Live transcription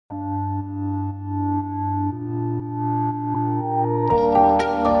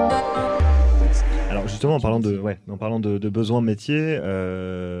justement, en parlant de besoins métiers,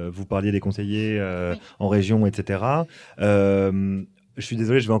 vous parliez des conseillers Oui. en région, etc. Je suis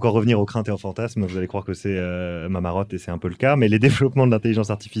désolé, je vais encore revenir aux craintes et aux fantasmes. Vous allez croire que c'est ma marotte et c'est un peu le cas. Mais les développements de l'intelligence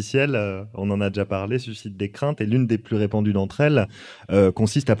artificielle, on en a déjà parlé, suscitent des craintes. Et l'une des plus répandues d'entre elles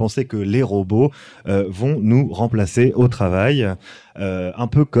consiste à penser que les robots vont nous remplacer au travail. Un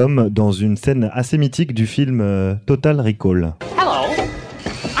peu comme dans une scène assez mythique du film Total Recall. Hello,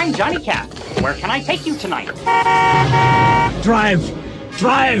 I'm Johnny Cat. Where can I take you tonight? Drive!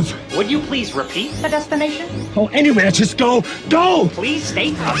 Drive! Would you please repeat the destination? Oh, anywhere, just go! Go! Please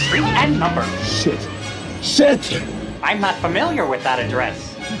state a street and number. Shit! Shit! I'm not familiar with that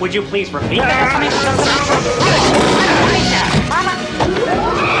address. Would you please repeat the destination?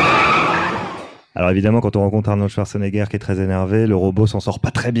 Alors évidemment, quand on rencontre Arnold Schwarzenegger qui est très énervé, le robot s'en sort pas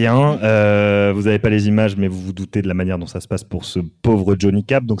très bien. Vous n'avez pas les images, mais vous vous doutez de la manière dont ça se passe pour ce pauvre Johnny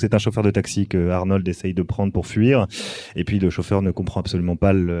Cap. Donc c'est un chauffeur de taxi que Arnold essaye de prendre pour fuir. Et puis le chauffeur ne comprend absolument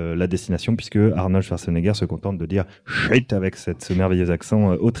pas la destination puisque Arnold Schwarzenegger se contente de dire « shit » avec ce merveilleux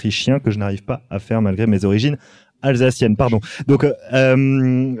accent autrichien que je n'arrive pas à faire malgré mes origines alsacienne, pardon. Donc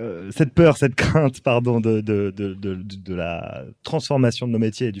cette peur, cette crainte, pardon, de la transformation de nos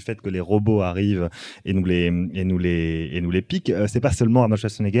métiers et du fait que les robots arrivent et nous les piquent, c'est pas seulement Arnold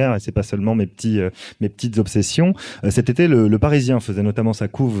Schwarzenegger et c'est pas seulement mes petites obsessions. Cet été, le Parisien faisait notamment sa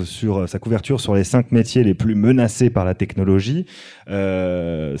couverture sur les 5 métiers les plus menacés par la technologie.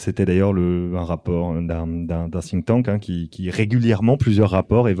 C'était d'ailleurs un rapport d'un think tank qui régulièrement, plusieurs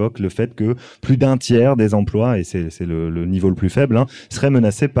rapports évoquent le fait que plus d'un tiers des emplois, et c'est le niveau le plus faible, serait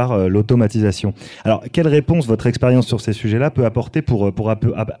menacé par l'automatisation. Alors, quelle réponse votre expérience sur ces sujets-là peut apporter pour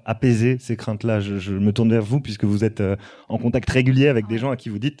apaiser ces craintes-là? Je me tourne vers vous, puisque vous êtes en contact régulier avec des gens à qui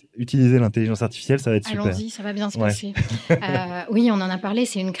vous dites « utilisez l'intelligence artificielle, ça va être super ». Allons-y, ça va bien se passer. Oui, on en a parlé,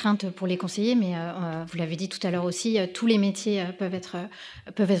 c'est une crainte pour les conseillers, mais vous l'avez dit tout à l'heure aussi, tous les métiers peuvent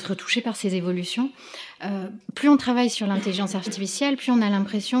être touchés par ces évolutions. Plus on travaille sur l'intelligence artificielle, plus on a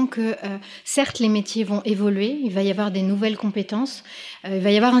l'impression que certes les métiers vont évoluer, il va y avoir des nouvelles compétences, il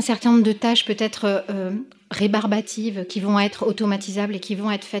va y avoir un certain nombre de tâches peut-être rébarbatives qui vont être automatisables et qui vont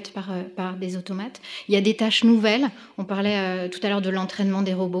être faites par des automates. Il y a des tâches nouvelles, on parlait tout à l'heure de l'entraînement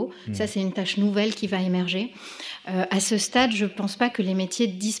des robots, ça c'est une tâche nouvelle qui va émerger. À ce stade, je ne pense pas que les métiers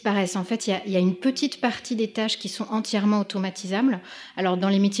disparaissent. En fait, il y a une petite partie des tâches qui sont entièrement automatisables. Alors, dans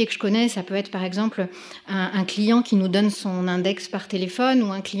les métiers que je connais, ça peut être par exemple un client qui nous donne son index par téléphone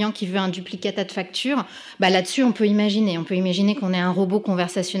ou un client qui veut un duplicata de facture. Là-dessus, on peut imaginer qu'on ait un robot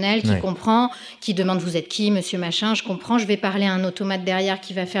conversationnel qui comprend, qui demande « vous êtes qui, monsieur machin ?» Je comprends, je vais parler à un automate derrière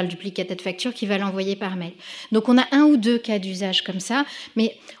qui va faire le duplicata de facture, qui va l'envoyer par mail. Donc, on a 1 ou 2 cas d'usage comme ça,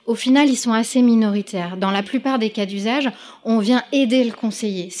 mais au final, ils sont assez minoritaires. Dans la plupart des cas d'usage, on vient aider le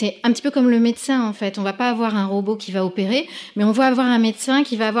conseiller. C'est un petit peu comme le médecin, en fait. On ne va pas avoir un robot qui va opérer, mais on va avoir un médecin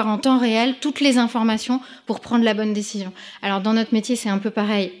qui va avoir en temps réel toutes les informations pour prendre la bonne décision. Alors, dans notre métier, c'est un peu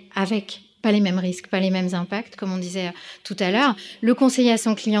pareil, avec pas les mêmes risques, pas les mêmes impacts, comme on disait tout à l'heure. Le conseiller a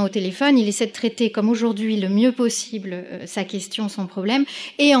son client au téléphone, il essaie de traiter comme aujourd'hui le mieux possible sa question, son problème,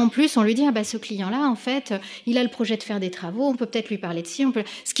 et en plus on lui dit ce client-là en fait il a le projet de faire des travaux, on peut peut-être lui parler de ci,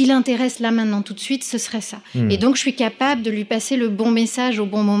 ce qui l'intéresse là maintenant tout de suite ce serait ça. Et donc je suis capable de lui passer le bon message au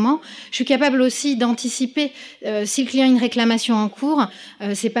bon moment. Je suis capable aussi d'anticiper si le client a une réclamation en cours,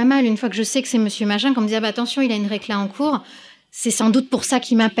 c'est pas mal une fois que je sais que c'est monsieur machin qu'on me dit attention il a une réclame en cours. C'est sans doute pour ça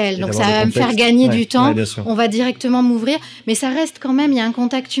qu'il m'appelle. Donc, ça va me faire gagner du temps. On va directement m'ouvrir. Mais ça reste quand même, il y a un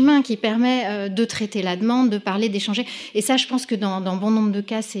contact humain qui permet de traiter la demande, de parler, d'échanger. Et ça, je pense que dans bon nombre de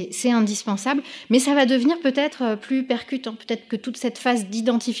cas, c'est indispensable. Mais ça va devenir peut-être plus percutant. Peut-être que toute cette phase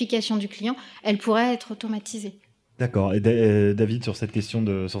d'identification du client, elle pourrait être automatisée. D'accord. Et David, sur cette question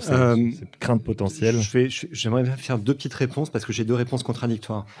sur cette crainte potentielle, j'aimerais faire 2 petites réponses parce que j'ai 2 réponses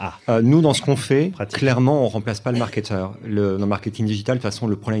contradictoires. Nous, dans ce qu'on fait, clairement, on remplace pas le marketeur. Dans le marketing digital, de toute façon,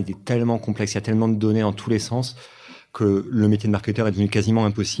 le problème est tellement complexe, il y a tellement de données dans tous les sens que le métier de marketeur est devenu quasiment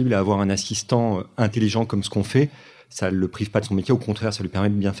impossible. Et avoir un assistant intelligent comme ce qu'on fait, ça le prive pas de son métier. Au contraire, ça lui permet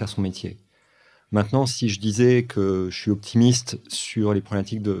de bien faire son métier. Maintenant, si je disais que je suis optimiste sur les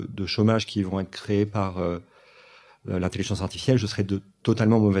problématiques de chômage qui vont être créées par l'intelligence artificielle, je serais de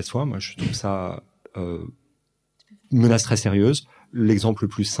totalement mauvaise foi. Moi, je trouve ça une menace très sérieuse. L'exemple le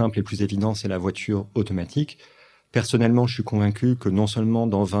plus simple et le plus évident, c'est la voiture automatique. Personnellement, je suis convaincu que non seulement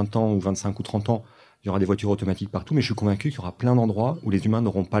dans 20 ans ou 25 ou 30 ans, il y aura des voitures automatiques partout, mais je suis convaincu qu'il y aura plein d'endroits où les humains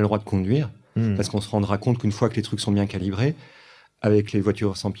n'auront pas le droit de conduire, parce qu'on se rendra compte qu'une fois que les trucs sont bien calibrés, avec les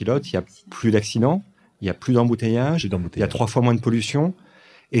voitures sans pilote, il n'y a plus d'accidents, il n'y a plus d'embouteillages, il y a 3 fois moins de pollution.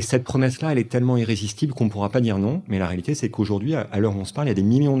 Et cette promesse-là, elle est tellement irrésistible qu'on ne pourra pas dire non. Mais la réalité, c'est qu'aujourd'hui, à l'heure où on se parle, il y a des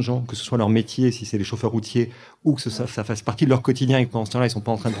millions de gens, que ce soit leur métier, si c'est les chauffeurs routiers, ou que ça fasse partie de leur quotidien et que pendant ce temps-là, ils ne sont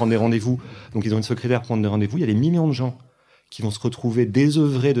pas en train de prendre des rendez-vous. Donc, ils ont une secrétaire pour prendre des rendez-vous. Il y a des millions de gens qui vont se retrouver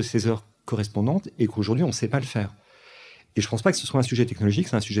désœuvrés de ces heures correspondantes et qu'aujourd'hui, on ne sait pas le faire. Et je ne pense pas que ce soit un sujet technologique,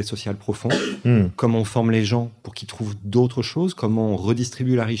 c'est un sujet social profond. Comment on forme les gens pour qu'ils trouvent d'autres choses, comment on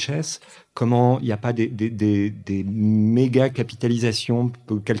redistribue la richesse, comment il n'y a pas des méga capitalisations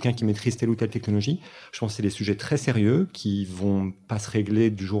pour quelqu'un qui maîtrise telle ou telle technologie. Je pense que c'est des sujets très sérieux qui ne vont pas se régler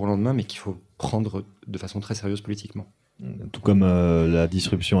du jour au lendemain, mais qu'il faut prendre de façon très sérieuse politiquement. Tout comme la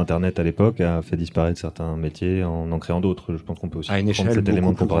disruption Internet à l'époque a fait disparaître certains métiers en créant d'autres. Je pense qu'on peut aussi prendre cet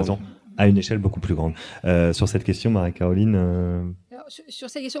élément de comparaison à une échelle beaucoup plus grande. Sur cette question, Marie-Caroline Alors, sur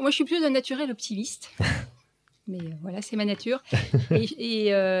cette question, moi je suis plutôt d'un naturel optimiste. Mais voilà, c'est ma nature.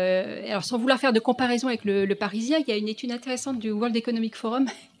 Alors, sans vouloir faire de comparaison avec le Parisien, il y a une étude intéressante du World Economic Forum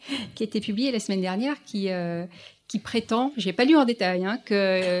qui a été publiée la semaine dernière qui prétend, je n'ai pas lu en détail,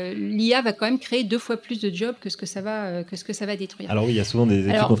 que l'IA va quand même créer 2 fois plus de jobs que ce que ça va détruire. Alors oui, il y a souvent des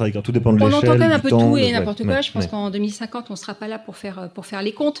études contradictoires, tout dépend de l'échelle. On entend quand même un peu tout et n'importe quoi. Je pense qu'en 2050, on ne sera pas là pour faire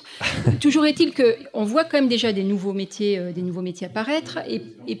les comptes. Toujours est-il qu'on voit quand même déjà des nouveaux métiers apparaître.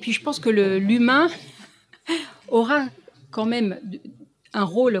 Et puis je pense que l'humain aura quand même un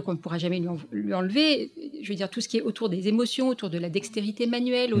rôle qu'on ne pourra jamais lui enlever. Je veux dire, tout ce qui est autour des émotions, autour de la dextérité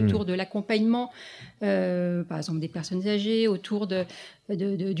manuelle, autour de l'accompagnement, par exemple des personnes âgées, autour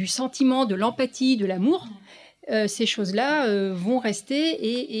du sentiment, de l'empathie, de l'amour. Ces choses-là vont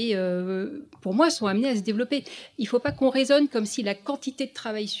rester et pour moi, sont amenées à se développer. Il ne faut pas qu'on raisonne comme si la quantité de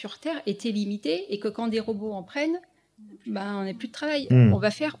travail sur Terre était limitée et que quand des robots en prennent, on n'a plus de travail. On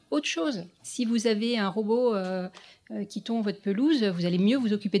va faire autre chose. Si vous avez un robot qui tond votre pelouse, vous allez mieux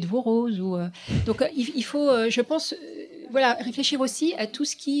vous occuper de vos roses. Donc, il faut, je pense, réfléchir aussi à tout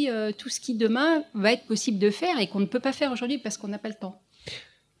ce qui demain va être possible de faire et qu'on ne peut pas faire aujourd'hui parce qu'on n'a pas le temps.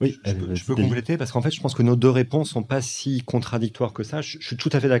 Oui, je peux compléter parce qu'en fait, je pense que nos 2 réponses ne sont pas si contradictoires que ça. Je suis tout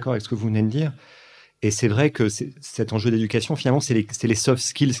à fait d'accord avec ce que vous venez de dire. Et c'est vrai que cet enjeu d'éducation, finalement, c'est les soft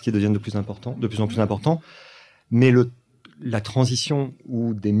skills qui deviennent de plus en plus importants. Mais la transition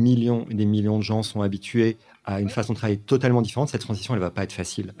où des millions et des millions de gens sont habitués à une façon de travailler totalement différente, cette transition, elle ne va pas être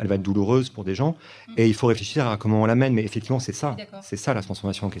facile. Elle va être douloureuse pour des gens. Et il faut réfléchir à comment on l'amène. Mais effectivement, c'est ça la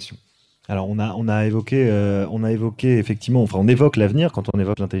transformation en question. Alors on a évoqué effectivement, on évoque l'avenir quand on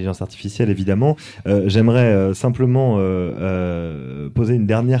évoque l'intelligence artificielle évidemment. J'aimerais simplement poser une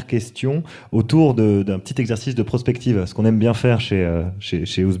dernière question autour d'un petit exercice de prospective, ce qu'on aime bien faire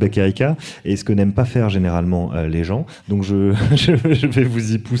chez Ouzbek Erika et ce que n'aiment pas faire généralement les gens. Donc je vais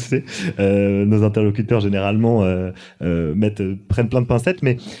vous y pousser. Nos interlocuteurs généralement prennent plein de pincettes,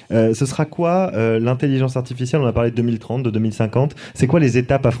 mais ce sera quoi l'intelligence artificielle? On a parlé de 2030, de 2050. C'est quoi les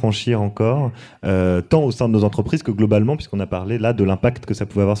étapes à franchir encore, tant au sein de nos entreprises que globalement, puisqu'on a parlé là de l'impact que ça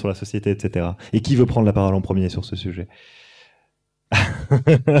pouvait avoir sur la société, etc. Et qui veut prendre la parole en premier sur ce sujet?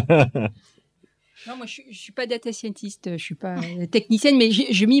 Non, moi, je ne suis pas data scientist, je ne suis pas technicienne, mais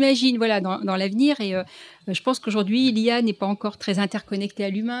je m'imagine dans l'avenir. Et je pense qu'aujourd'hui, l'IA n'est pas encore très interconnectée à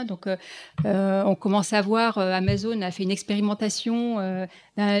l'humain. Donc, on commence à voir, Amazon a fait une expérimentation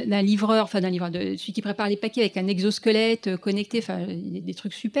d'un livreur, de celui qui prépare les paquets avec un exosquelette connecté, des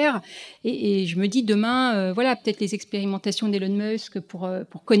trucs super. Et je me dis, demain, peut-être les expérimentations d'Elon Musk pour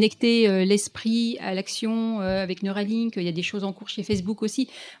connecter l'esprit à l'action avec Neuralink. Il y a des choses en cours chez Facebook aussi.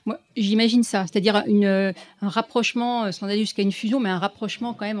 Moi, j'imagine ça, c'est-à-dire un rapprochement, sans aller jusqu'à une fusion, mais un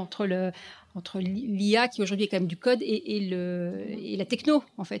rapprochement quand même entre l'IA qui aujourd'hui est quand même du code et la techno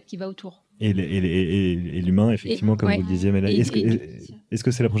en fait qui va autour. Et l'humain, effectivement, comme vous le disiez. Mais est-ce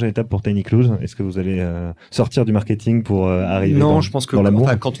que c'est la prochaine étape pour Tiny Clues? Est-ce que vous allez sortir du marketing pour arriver je pense que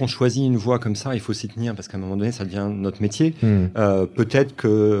quand on choisit une voie comme ça, il faut s'y tenir parce qu'à un moment donné, ça devient notre métier. Peut-être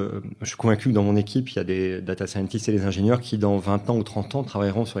que je suis convaincu que dans mon équipe, il y a des data scientists et des ingénieurs qui, dans 20 ans ou 30 ans,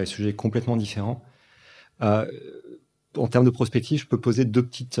 travailleront sur des sujets complètement différents. En termes de prospective, je peux poser 2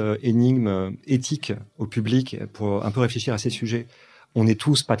 petites énigmes éthiques au public pour un peu réfléchir à ces sujets. On n'est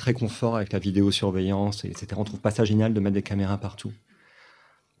tous pas très confort avec la vidéosurveillance, etc. On trouve pas ça génial de mettre des caméras partout.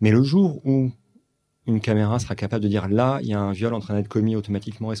 Mais le jour où une caméra sera capable de dire là, il y a un viol en train d'être commis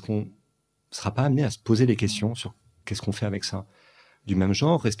automatiquement, est-ce qu'on ne sera pas amené à se poser des questions sur qu'est-ce qu'on fait avec ça? Du même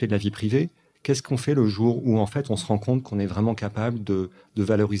genre, respect de la vie privée. Qu'est-ce qu'on fait le jour où en fait on se rend compte qu'on est vraiment capable de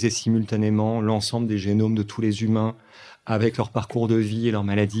valoriser simultanément l'ensemble des génomes de tous les humains avec leur parcours de vie et leurs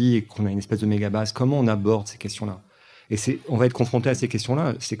maladies et qu'on a une espèce de méga base? Comment on aborde ces questions-là? Et on va être confronté à ces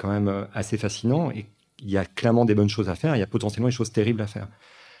questions-là. C'est quand même assez fascinant et il y a clairement des bonnes choses à faire. Il y a potentiellement des choses terribles à faire.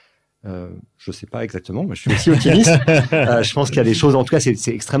 Je sais pas exactement, moi je suis aussi optimiste. Je pense qu'il y a des choses, en tout cas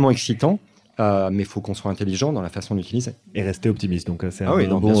c'est extrêmement excitant, mais il faut qu'on soit intelligent dans la façon d'utiliser. Et rester optimiste, donc c'est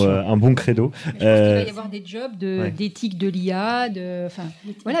un bon credo. Je pense qu'il va y avoir des jobs d'éthique de l'IA,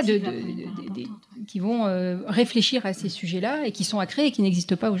 qui vont réfléchir à ces sujets-là et qui sont à créer et qui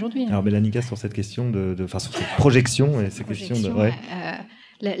n'existent pas aujourd'hui. Alors Mélanica, sur cette question sur cette projection et ces questions de...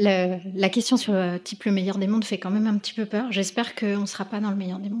 La question sur type le meilleur des mondes fait quand même un petit peu peur. J'espère qu'on ne sera pas dans le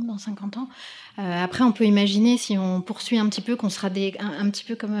meilleur des mondes dans 50 ans. Après, on peut imaginer, si on poursuit un petit peu, qu'on sera un petit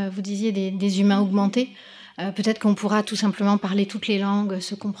peu, comme vous disiez, des humains augmentés. Peut-être qu'on pourra tout simplement parler toutes les langues,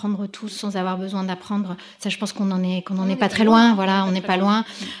 se comprendre tous sans avoir besoin d'apprendre. Ça, je pense qu'on n'en est pas très loin. Voilà, on n'est pas loin.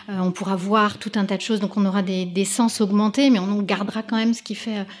 On pourra voir tout un tas de choses. Donc, on aura des sens augmentés, mais on gardera quand même ce qui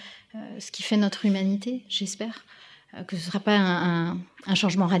fait notre humanité, j'espère. Que ce ne sera pas un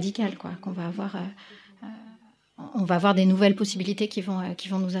changement radical, quoi, qu'on va avoir... on va avoir des nouvelles possibilités qui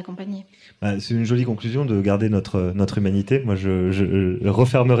vont nous accompagner. C'est une jolie conclusion de garder notre humanité. Moi, je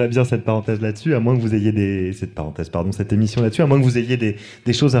refermerai bien cette parenthèse là-dessus, à moins que vous ayez cette émission là-dessus, à moins que vous ayez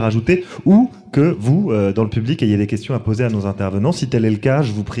des choses à rajouter, ou que vous, dans le public, ayez des questions à poser à nos intervenants. Si tel est le cas,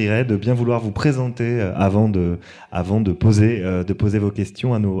 je vous prierai de bien vouloir vous présenter avant de poser vos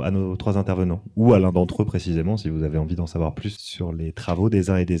questions à nos 3 intervenants, ou à l'un d'entre eux précisément, si vous avez envie d'en savoir plus sur les travaux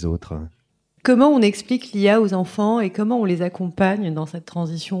des uns et des autres. Comment on explique l'IA aux enfants et comment on les accompagne dans cette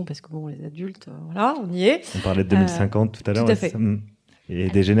transition ? Parce que les adultes, on y est. On parlait de 2050 tout à l'heure. Tout à fait. Et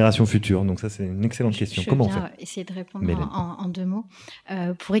des générations futures. Donc ça, c'est une excellente question. Comment on fait ? Je vais essayer de répondre en 2 mots.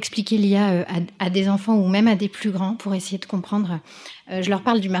 Pour expliquer l'IA à des enfants ou même à des plus grands, pour essayer de comprendre, je leur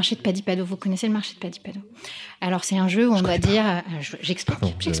parle du marché de Padipado. Vous connaissez le marché de Padipado ? Alors, c'est un jeu où on doit dire...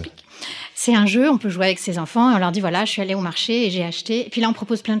 J'explique. C'est un jeu, on peut jouer avec ses enfants et on leur dit, voilà, je suis allée au marché et j'ai acheté. Et puis là, on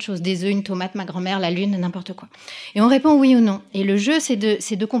propose plein de choses, des œufs, une tomate, ma grand-mère, la lune, n'importe quoi. Et on répond oui ou non. Et le jeu, c'est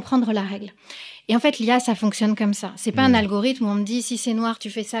de comprendre la règle. Et en fait, l'IA, ça fonctionne comme ça. C'est pas un algorithme où on me dit, si c'est noir, tu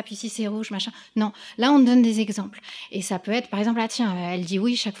fais ça, puis si c'est rouge, machin. Non, là, on donne des exemples. Et ça peut être, par exemple, elle dit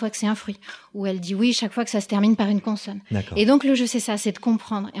oui chaque fois que c'est un fruit. Ou elle dit oui chaque fois que ça se termine par une consonne. D'accord. Et donc, le jeu, c'est ça, c'est de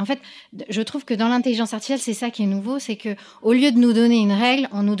comprendre. Et en fait, je trouve que dans l'intelligence artificielle, c'est ça qui est nouveau, c'est que au lieu de nous donner une règle,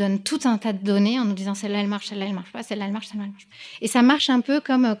 on nous donne tout un tas de données en nous disant, celle-là, elle marche pas, celle-là, elle marche, celle-là, elle marche pas. Et ça marche un peu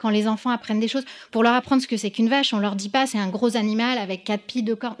comme quand les enfants apprennent des choses. Pour leur apprendre ce que c'est qu'une vache, on leur dit pas, c'est un gros animal avec 4 pieds,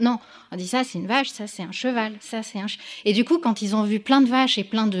 2 cornes. Non, on dit ça, c'est une vache, ça, c'est un cheval, ça, c'est un... Et du coup, quand ils ont vu plein de vaches et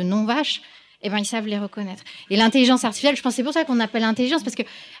plein de non-vaches, ils savent les reconnaître. Et l'intelligence artificielle, je pense que c'est pour ça qu'on appelle l'intelligence, parce que,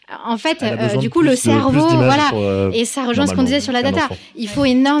 en fait, du coup, le cerveau, et ça rejoint ce qu'on disait sur la data. Il faut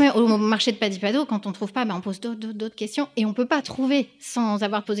énormément, au marché de Padipado, quand on trouve pas, on pose d'autres questions, et on peut pas trouver sans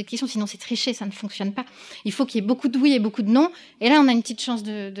avoir posé de questions, sinon c'est triché, ça ne fonctionne pas. Il faut qu'il y ait beaucoup de oui et beaucoup de non, et là, on a une petite chance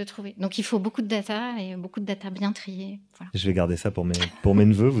de trouver. Donc, il faut beaucoup de data, et beaucoup de data bien triée. Voilà. Je vais garder ça pour mes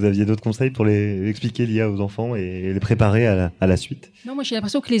neveux. Vous aviez d'autres conseils pour expliquer l'IA aux enfants et les préparer à la suite ? Non, moi, j'ai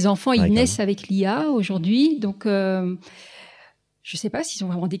l'impression que les enfants, ils naissent avec l'IA aujourd'hui, donc je ne sais pas s'ils ont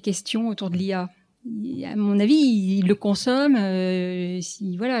vraiment des questions autour de l'IA. À mon avis, ils le consomment.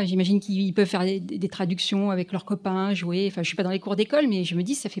 J'imagine qu'ils peuvent faire des traductions avec leurs copains, jouer. Enfin, je ne suis pas dans les cours d'école, mais je me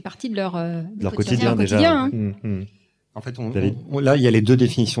dis que ça fait partie de leur quotidien déjà. En fait, là, il y a les 2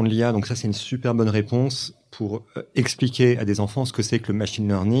 définitions de l'IA, donc ça, c'est une super bonne réponse pour expliquer à des enfants ce que c'est que le machine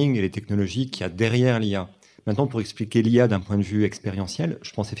learning et les technologies qu'il y a derrière l'IA. Maintenant, pour expliquer l'IA d'un point de vue expérientiel,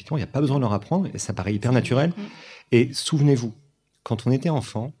 je pense effectivement qu'il n'y a pas besoin de leur apprendre, et ça paraît hyper naturel. Et souvenez-vous, quand on était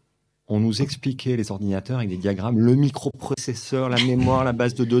enfant, on nous expliquait les ordinateurs avec des diagrammes, le microprocesseur, la mémoire, la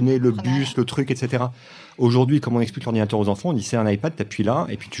base de données, le bus, le truc, etc. Aujourd'hui, comme on explique l'ordinateur aux enfants, on dit c'est un iPad, tu appuies là,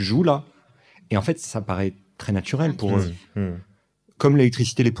 et puis tu joues là. Et en fait, ça paraît très naturel pour eux. Comme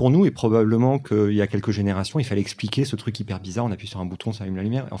l'électricité l'est pour nous, et probablement qu'il y a quelques générations, il fallait expliquer ce truc hyper bizarre, on appuie sur un bouton, ça allume la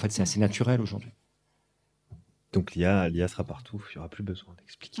lumière. En fait, c'est assez naturel aujourd'hui. Donc l'IA sera partout, il n'y aura plus besoin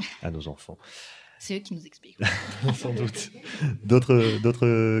d'expliquer à nos enfants. C'est eux qui nous expliquent. Sans doute.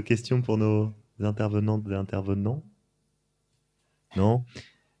 D'autres questions pour nos intervenantes et intervenants ? Non ?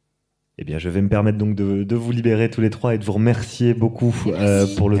 Eh bien, je vais me permettre donc de vous libérer tous les 3 et de vous remercier beaucoup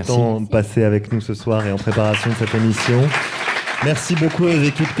pour le temps passé avec nous ce soir et en préparation de cette émission. Merci beaucoup aux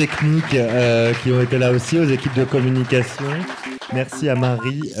équipes techniques qui ont été là aussi, aux équipes de communication. Merci à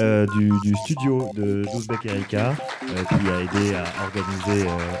Marie du studio de Douzbek Erika qui a aidé à organiser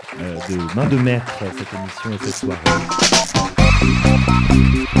de main de maître cette émission et cette soirée.